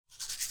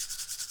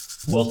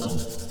Welcome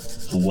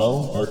to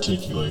Well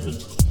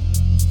Articulated.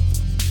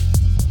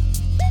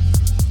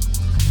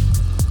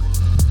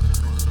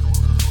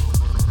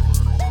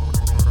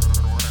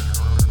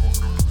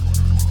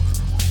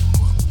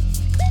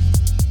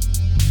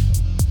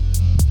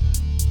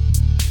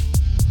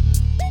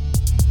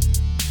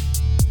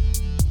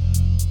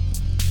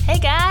 Hey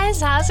guys,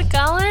 how's it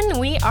going?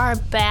 We are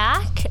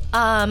back.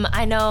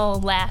 I know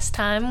last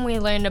time we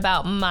learned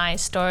about my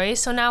story,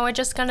 so now we're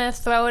just gonna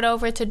throw it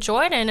over to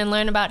Jordan and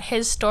learn about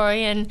his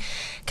story and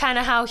kind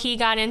of how he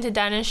got into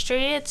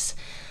dentistry. It's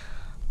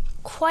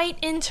quite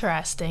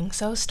interesting,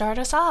 so start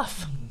us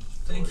off.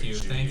 Thank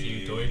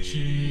you, Deutsche.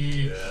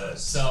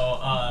 Yes.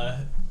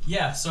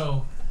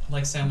 So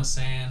like Sam was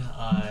saying,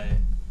 I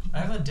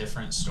have a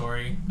different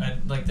story.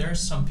 There are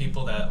some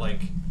people that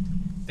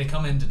they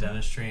come into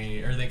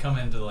dentistry or they come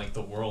into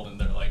the world and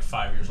they're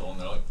 5 years old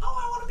and they're like,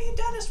 oh, I want to be a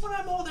dentist when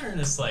I'm older, and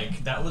it's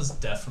that was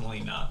definitely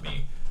not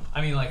me.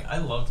 I mean, I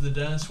loved the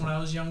dentist when I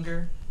was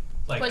younger.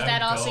 Was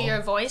that also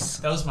your voice?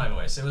 That was my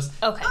voice. It was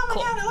Okay, oh my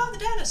cool. god, I love the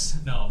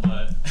dentist. No,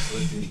 but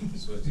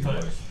Swifty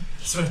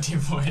voice.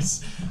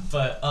 voice.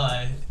 But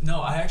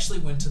no, I actually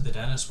went to the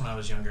dentist when I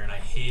was younger and I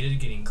hated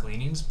getting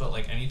cleanings, but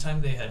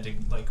anytime they had to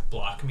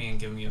block me and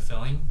give me a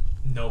filling,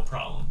 no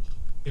problem.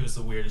 It was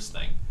the weirdest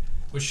thing,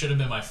 which should have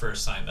been my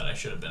first sign that I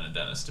should have been a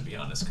dentist, to be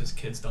honest, because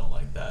kids don't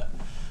like that.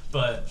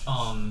 But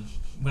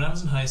when I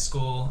was in high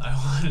school, I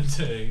wanted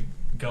to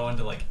go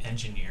into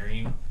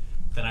engineering.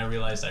 Then I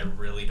realized I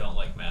really don't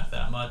like math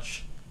that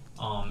much.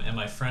 And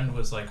my friend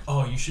was like,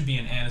 oh, you should be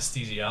an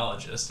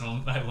anesthesiologist.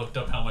 And I looked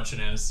up how much an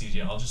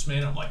anesthesiologist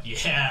made. I'm like,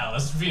 yeah,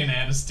 let's be an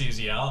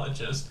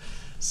anesthesiologist.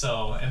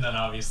 So, and then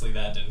obviously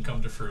that didn't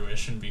come to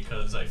fruition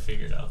because I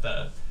figured out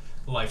that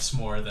life's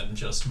more than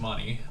just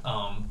money.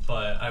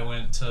 But I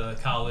went to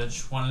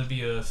college, wanted to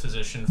be a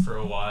physician for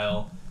a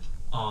while.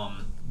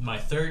 My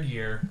third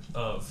year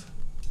of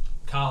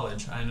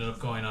college, I ended up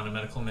going on a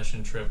medical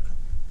mission trip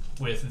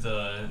with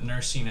the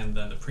nursing and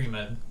then the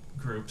pre-med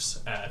groups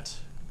at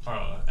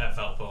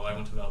Valpo. I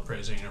went to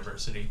Valparaiso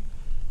University,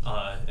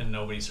 and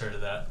nobody's heard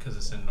of that because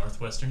it's in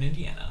northwestern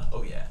Indiana.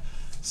 Oh yeah.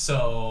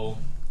 So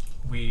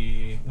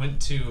we went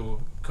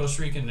to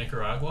Costa Rica and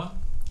Nicaragua,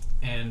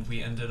 and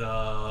we ended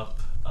up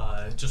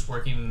just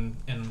working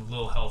in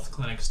little health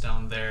clinics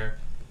down there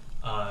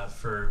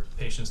for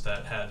patients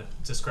that had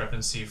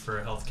discrepancy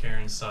for healthcare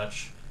and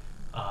such.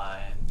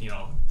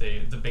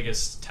 The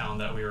biggest town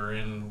that we were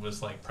in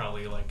was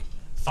probably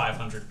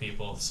 500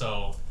 people.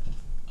 So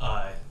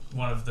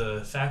one of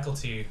the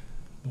faculty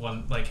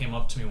came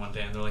up to me one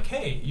day and they're like,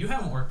 hey, you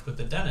haven't worked with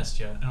the dentist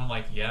yet. And I'm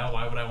like, yeah,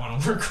 why would I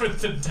want to work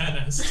with the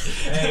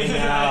dentist? Hey,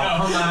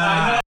 now, come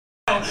on.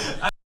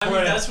 I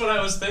mean, that's what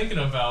I was thinking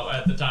about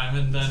at the time.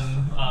 And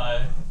then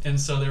and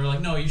so they were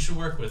like, no, you should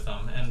work with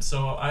them. And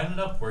so I ended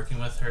up working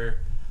with her.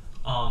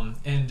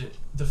 And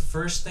the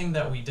first thing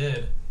that we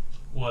did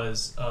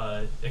was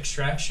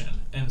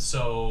extraction. And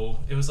so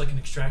it was an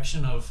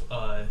extraction of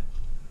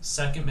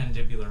second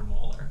mandibular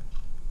molar.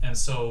 And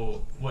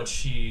so what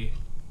she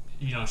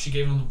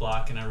gave him the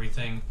block and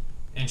everything,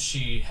 and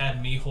she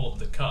had me hold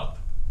the cup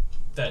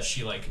that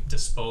she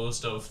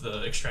disposed of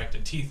the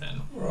extracted teeth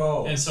in.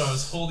 Gross. And so I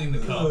was holding the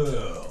cup.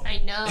 Ugh. I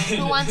know.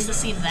 Who wants to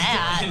see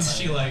that? And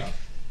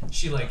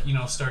she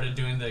started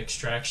doing the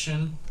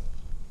extraction,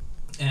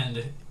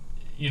 and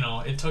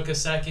it took a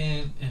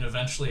second, and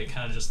eventually it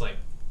kind of just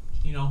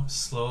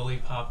slowly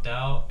popped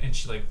out, and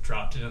she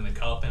dropped it in the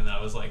cup, and I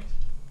was like,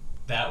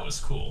 that was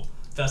cool.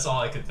 That's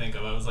all I could think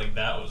of. I was like,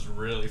 that was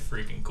really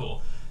freaking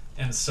cool.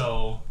 And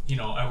so,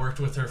 I worked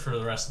with her for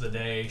the rest of the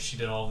day. She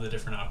did all the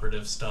different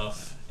operative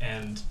stuff,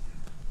 and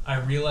I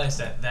realized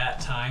at that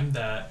time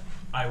that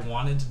I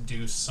wanted to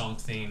do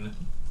something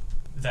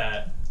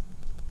that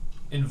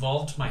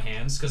involved my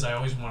hands, because I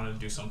always wanted to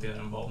do something that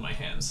involved my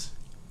hands.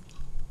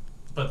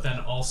 But then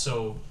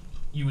also,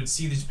 you would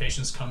see these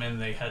patients come in,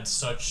 they had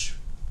such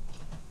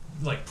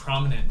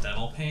prominent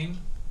dental pain.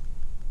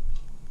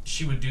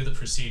 She would do the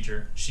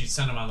procedure, she'd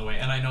send them on the way,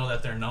 and I know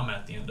that they're numb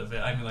at the end of it.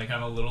 I mean,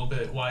 I'm a little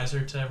bit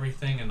wiser to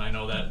everything, and I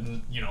know that,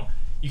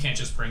 you can't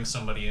just bring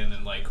somebody in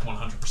and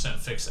 100%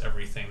 fix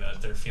everything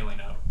that they're feeling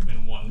out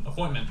in one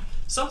appointment.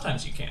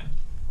 Sometimes you can,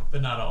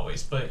 but not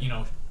always. But,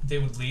 they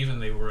would leave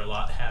and they were a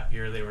lot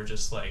happier. They were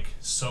just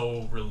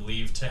so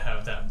relieved to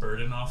have that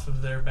burden off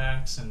of their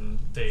backs, and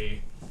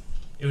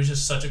it was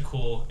just such a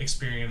cool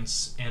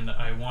experience, and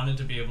I wanted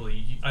to be able to,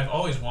 I've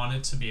always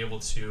wanted to be able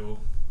to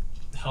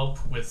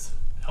help with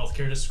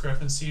healthcare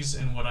discrepancies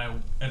in what I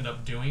end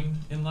up doing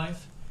in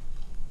life.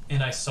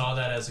 And I saw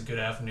that as a good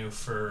avenue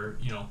for,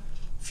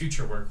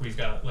 future work. We've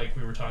got,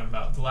 we were talking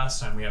about the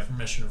last time, we have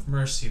Mission of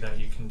Mercy that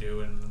you can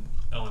do in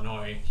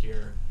Illinois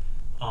here.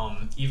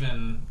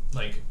 Even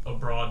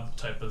abroad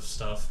type of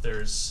stuff,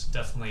 there's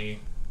definitely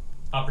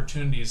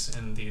opportunities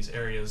in these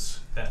areas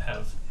that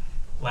have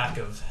lack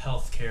of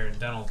health care and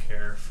dental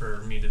care for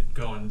me to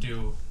go and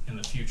do in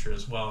the future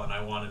as well, and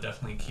I want to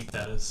definitely keep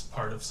that as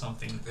part of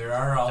something. There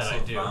are also I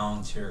do.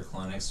 volunteer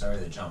clinics. Sorry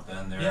to jump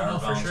in. There Yeah, are no,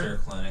 for volunteer sure.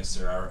 clinics.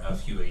 There are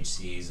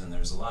FUHCs, and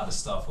there's a lot of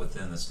stuff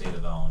within the state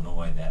of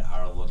Illinois that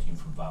are looking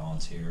for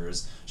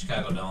volunteers.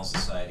 Chicago Dental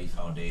Society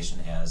Foundation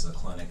has a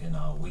clinic in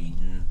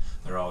Wheaton.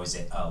 They're always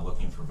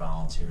looking for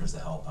volunteers to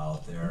help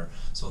out there.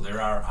 So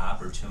there are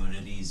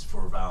opportunities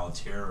for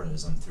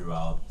volunteerism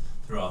throughout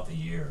the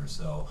year.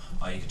 So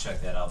you can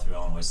check that out through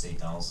Illinois State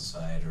Dental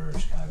Society or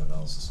Chicago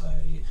Dental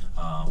Society.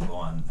 Go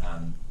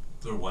on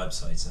their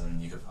websites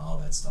and you can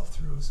follow that stuff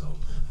through. So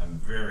I'm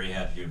very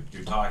happy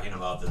you're talking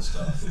about this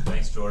stuff.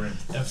 Thanks, Jordan.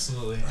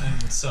 Absolutely.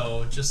 And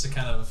so just to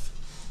kind of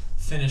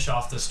finish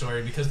off the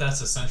story, because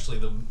that's essentially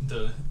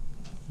the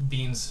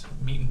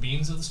meat and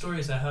beans of the story.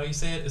 Is that how you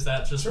say it? Is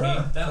that just Sure.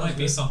 meat? That Sounds might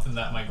be good. something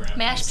that my grandma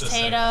Mashed used to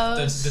say.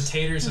 potatoes. The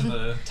taters and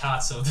the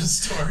tots of the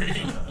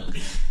story.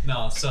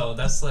 No, so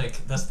that's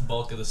the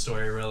bulk of the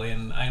story really.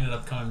 And I ended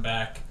up coming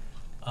back,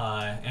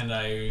 and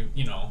I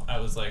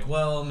was like,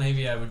 well,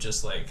 maybe I would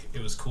just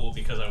it was cool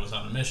because I was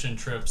on a mission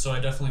trip. So I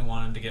definitely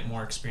wanted to get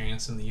more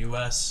experience in the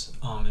U.S.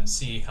 And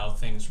see how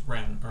things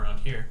ran around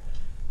here.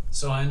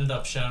 So I ended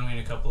up shadowing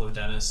a couple of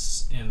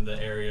dentists in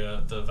the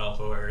area, the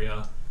Valpo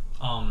area.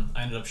 I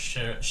ended up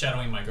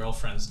shadowing my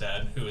girlfriend's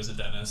dad, who is a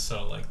dentist,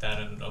 so that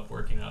ended up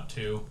working out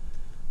too.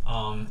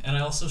 And I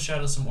also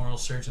shadowed some oral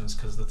surgeons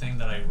because the thing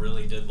that I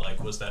really did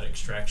like was that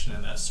extraction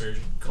and that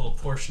surgical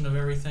portion of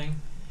everything.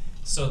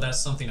 So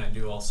that's something I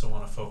do also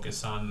want to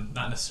focus on,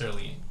 not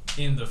necessarily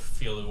in the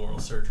field of oral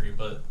surgery,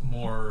 but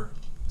more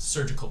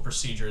surgical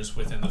procedures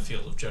within the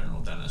field of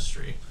general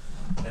dentistry.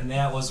 And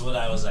that was what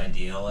I was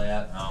ideal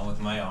at with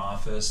my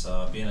office.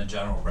 Being a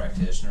general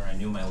practitioner, I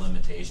knew my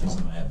limitations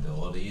and my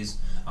abilities.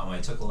 I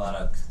took a lot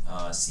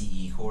of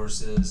CE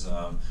courses.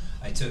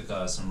 I took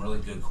some really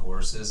good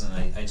courses, and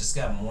I just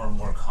got more and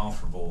more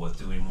comfortable with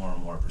doing more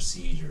and more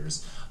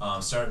procedures.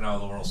 Starting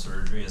out with oral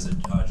surgery as a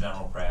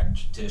general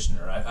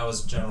practitioner, I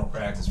was general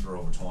practice for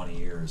over 20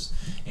 years,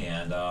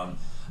 and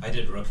I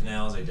did root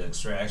canals, I did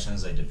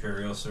extractions, I did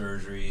perio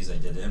surgeries, I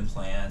did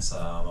implants,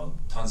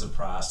 tons of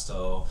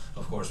prosto.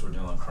 Of course, we're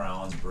doing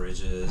crowns,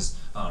 bridges,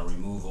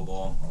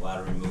 removable, a lot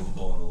of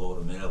removable in the low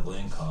to middle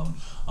income.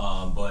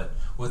 But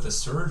with the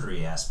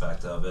surgery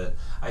aspect of it,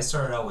 I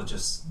started out with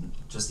just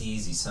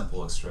easy,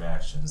 simple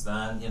extractions.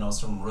 Then,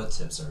 some root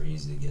tips are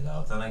easy to get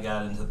out. Then I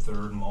got into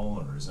third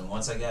molars, and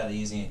once I got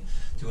easy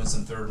doing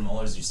some third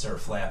molars, you start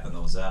flapping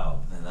those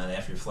out. And then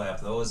after you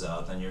flap those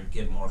out, then you're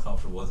getting more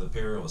comfortable with a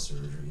perio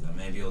surgery. Then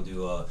maybe you'll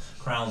do a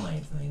crown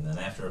lengthening. Then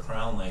after a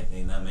crown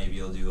lengthening, then maybe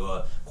you'll do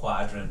a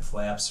quadrant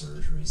flap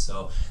surgery.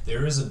 So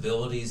there is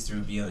abilities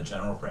through being a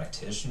general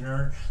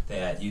practitioner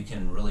that you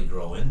can really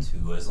grow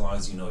into as long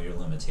as you know your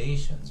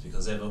limitations.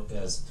 Because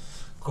as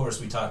of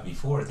course we talked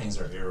before, things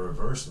are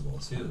irreversible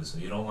too. So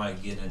you don't want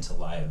to get into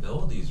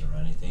liabilities or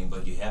anything,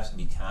 but you have to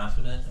be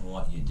confident in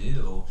what you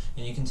do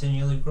and you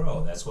continually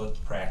grow. That's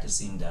what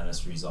practicing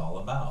dentistry is all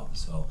about.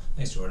 So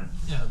thanks, Jordan.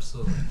 Yeah,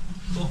 absolutely.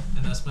 Cool.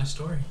 And that's my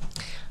story.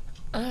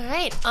 All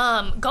right.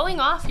 Going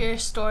off your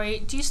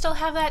story, do you still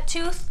have that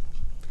tooth?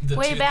 The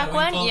Way tooth back that we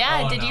when? pulled?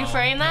 Yeah, Oh, did you no,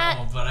 frame that?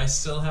 No, but I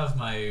still have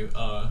my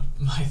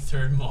my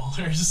third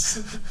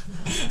molars.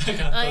 I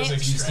got Oh, those yeah.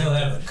 Do you still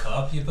have extracted. the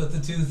cup you put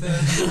the tooth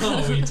in?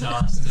 No, we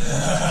tossed it. We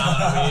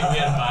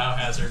had a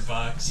biohazard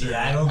box.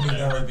 Yeah, I don't think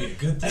that would be a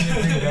good thing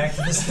to bring back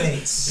to the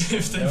States.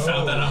 If they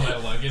found that on my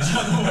luggage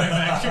on the way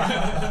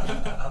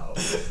back,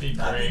 it'd be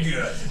That'd great. be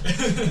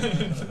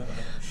good.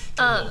 Get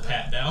a little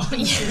pat down.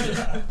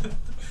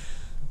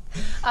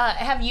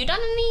 Have you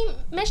done any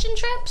mission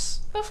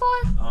trips before?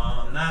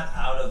 Not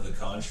out of the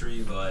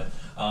country, but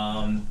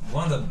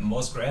one of the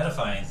most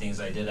gratifying things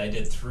I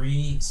did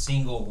 3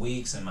 single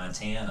weeks in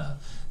Montana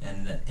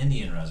in the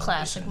Indian reservation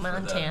Classic for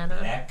Montana.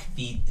 the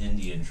Blackfeet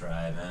Indian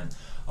tribe, and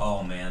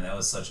oh man, that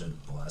was such a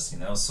blessing.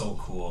 That was so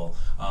cool.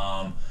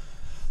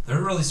 They're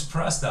really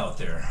suppressed out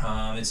there.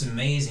 It's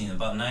amazing.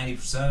 About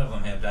 90% of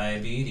them have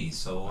diabetes,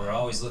 so we're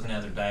always looking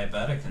at their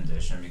diabetic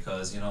condition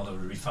because, the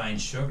refined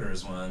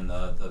sugars, when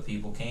the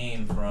people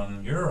came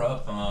from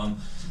Europe,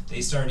 they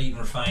started eating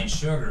refined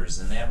sugars,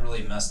 and that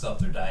really messed up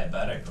their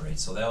diabetic rate.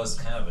 So that was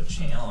kind of a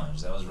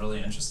challenge. That was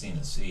really interesting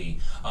to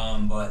see.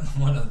 But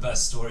one of the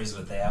best stories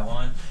with that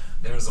one,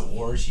 there was a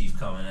war chief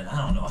coming in.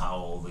 I don't know how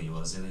old he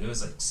was. He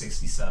was like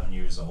 67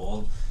 years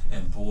old.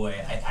 And boy,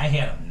 I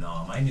had him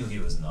numb. I knew he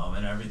was numb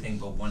and everything.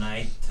 But when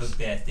I took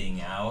that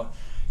thing out,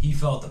 he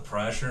felt the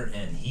pressure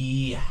and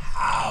he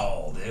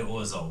howled. It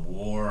was a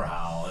war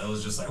howl. It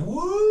was just like,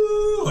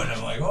 woo! And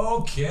I'm like,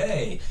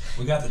 okay.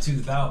 We got the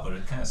tooth out, but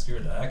it kind of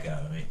scared the heck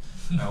out of me.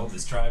 I hope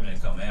this tribe didn't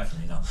come after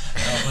me now.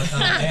 No, but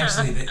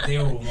actually, they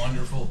were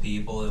wonderful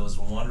people. It was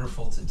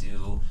wonderful to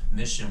do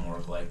mission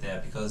work like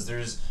that because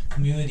there's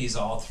communities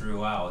all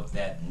throughout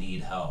that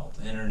need help,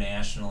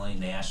 internationally,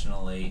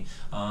 nationally.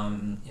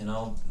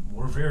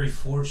 We're very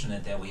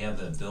fortunate that we have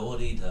the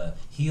ability to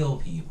heal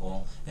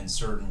people in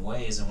certain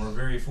ways, and we're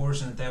very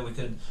fortunate that we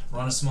could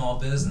run a small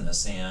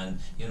business and,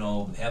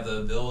 have the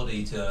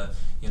ability to,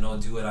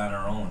 do it on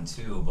our own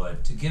too.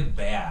 But to give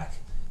back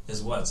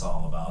is what it's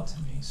all about to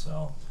me.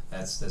 So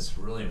that's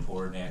really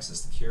important.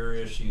 Access to cure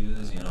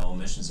issues,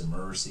 missions and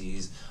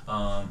mercies.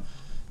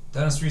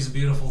 Dentistry is a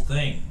beautiful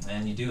thing,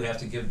 and you do have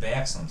to give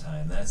back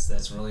sometime.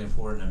 That's really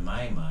important in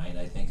my mind.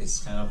 I think it's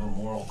kind of a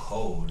moral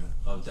code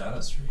of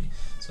dentistry.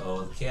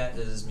 So the cat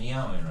is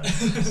meowing right now.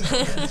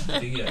 So that's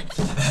pretty good.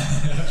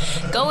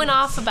 Going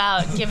off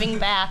about giving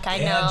back, I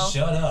Dad, know.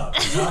 shut up.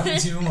 You're talking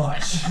too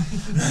much.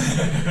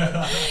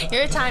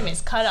 Your time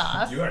is cut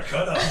off. You are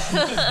cut off.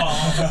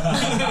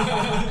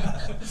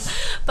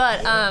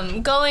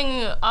 But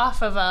going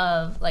off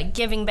of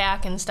giving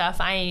back and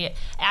stuff, I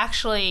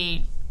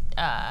actually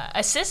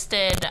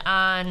assisted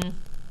on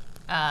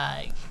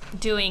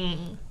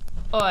doing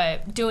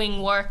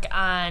work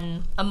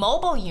on a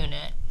mobile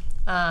unit.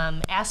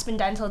 Aspen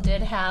Dental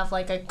did have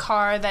a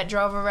car that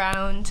drove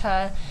around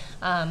to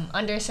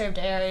underserved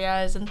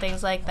areas and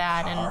things like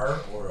that. Car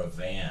or a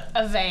van?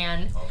 A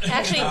van. Okay.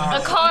 Actually,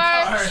 a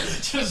car.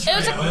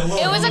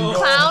 It was a little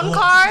clown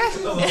car. A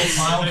little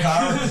clown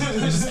car that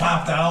just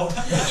popped out.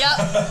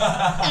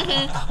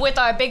 Yep. With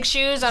our big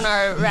shoes and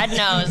our red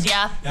nose,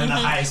 yeah. And the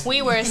high speed.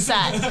 We were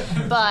set.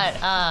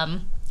 But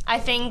I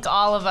think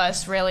all of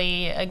us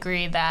really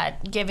agree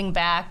that giving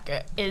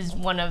back is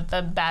one of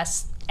the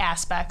best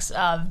aspects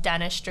of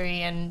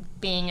dentistry and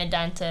being a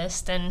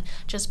dentist, and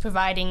just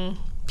providing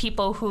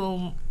people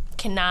who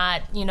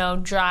cannot,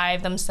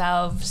 drive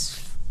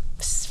themselves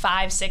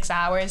 5-6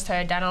 hours to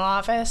a dental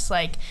office,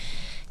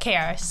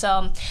 care.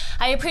 So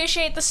I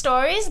appreciate the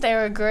stories. They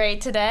were great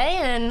today,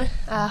 and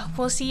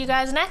we'll see you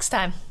guys next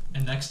time.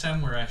 And next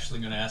time we're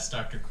actually going to ask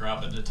Dr.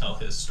 Caraba to tell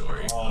his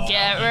story.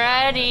 Get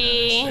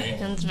ready.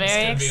 It's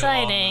very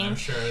exciting. I'm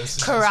sure this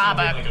is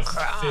Caraba. going to be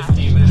a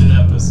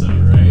 50-minute episode,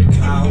 right?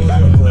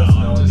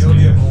 You'll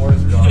get more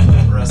throughout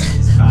the rest of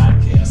this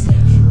podcast,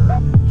 I'm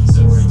sure.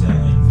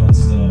 Storytelling, fun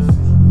stuff.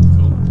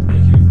 Cool.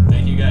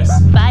 Thank you guys.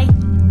 Bye.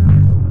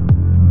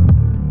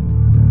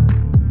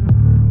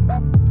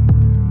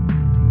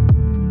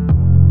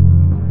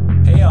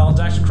 Hey y'all,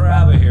 Dr.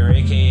 Caraba here,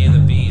 aka The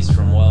Beast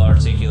from Well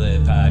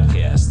Articulated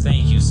Podcast.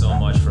 Thank you so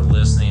much for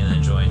listening and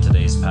enjoying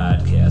today's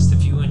podcast.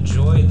 If you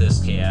enjoyed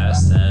this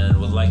cast and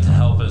would like to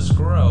help us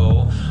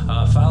grow,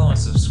 follow and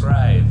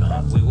subscribe.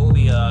 We will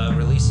be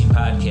releasing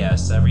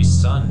podcasts every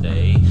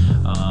Sunday,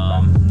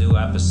 new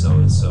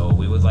episodes. So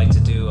we would like to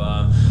do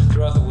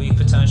throughout the week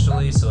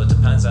potentially. So it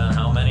depends on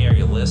how many are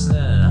you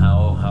listening and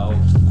how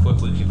quick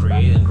we can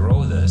create and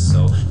grow this.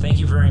 So thank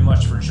you very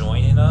much for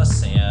joining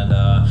us, and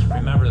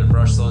remember to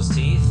brush those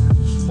teeth,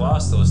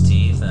 floss those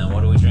teeth, and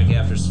what do we drink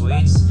after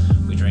sweets?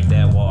 We drink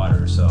that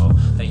water. So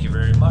thank you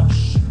very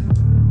much.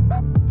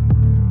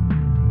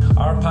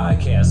 Our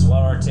podcast,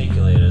 Well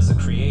Articulated, is a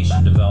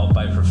creation developed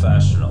by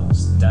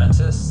professionals,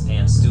 dentists,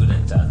 and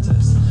student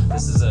dentists.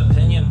 This is an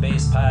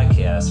opinion-based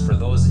podcast for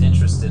those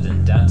interested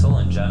in dental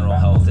and general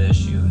health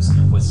issues,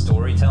 with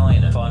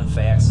storytelling and fun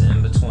facts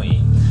in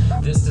between.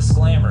 This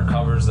disclaimer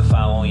covers the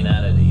following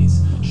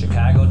entities: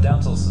 Chicago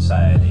Dental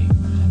Society,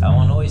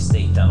 Illinois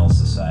State Dental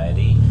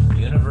Society,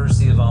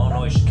 University of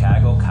Illinois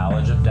Chicago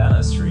College of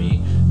Dentistry,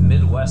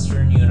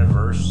 Midwestern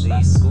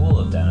University School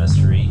of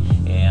Dentistry,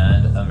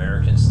 and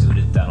American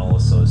Student Dental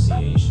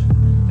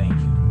Association. Thank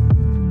you.